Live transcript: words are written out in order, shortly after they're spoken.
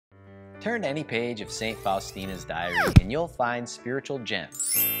Turn to any page of St. Faustina's diary and you'll find spiritual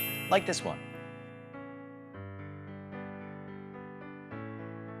gems, like this one.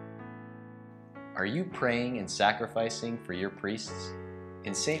 Are you praying and sacrificing for your priests?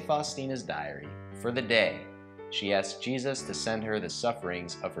 In St. Faustina's diary, for the day, she asked Jesus to send her the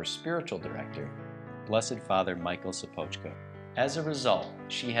sufferings of her spiritual director, Blessed Father Michael Sopocko. As a result,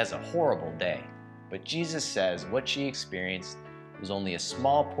 she has a horrible day, but Jesus says what she experienced was only a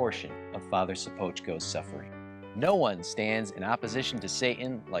small portion of Father Sopocko's suffering. No one stands in opposition to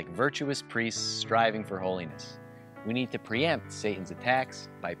Satan like virtuous priests striving for holiness. We need to preempt Satan's attacks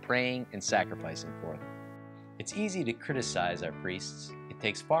by praying and sacrificing for them. It's easy to criticize our priests. It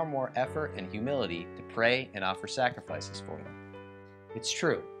takes far more effort and humility to pray and offer sacrifices for them. It's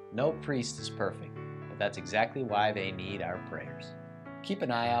true, no priest is perfect, but that's exactly why they need our prayers. Keep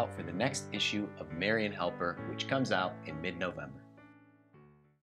an eye out for the next issue of Marian Helper, which comes out in mid-November.